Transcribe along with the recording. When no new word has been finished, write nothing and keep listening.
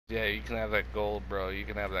Yeah, you can have that gold, bro. You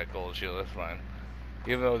can have that gold shield. That's fine.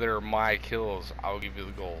 Even though they're my kills, I'll give you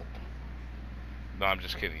the gold. No, I'm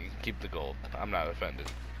just kidding. Keep the gold. I'm not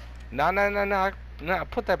offended. No, no, no, no. No,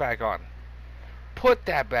 put that back on. Put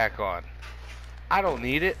that back on. I don't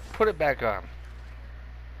need it. Put it back on.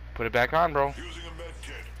 Put it back on, bro.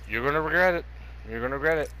 You're gonna regret it. You're gonna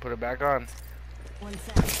regret it. Put it back on.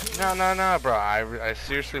 No, no, no, bro. I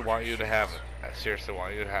seriously want you to have it. I seriously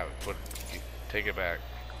want you to have it. Take it back.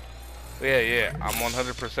 Yeah, yeah. I'm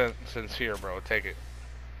 100% sincere, bro. Take it.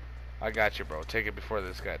 I got you, bro. Take it before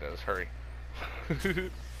this guy does. Hurry.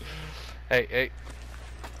 Hey, hey.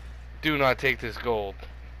 Do not take this gold.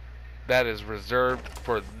 That is reserved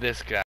for this guy.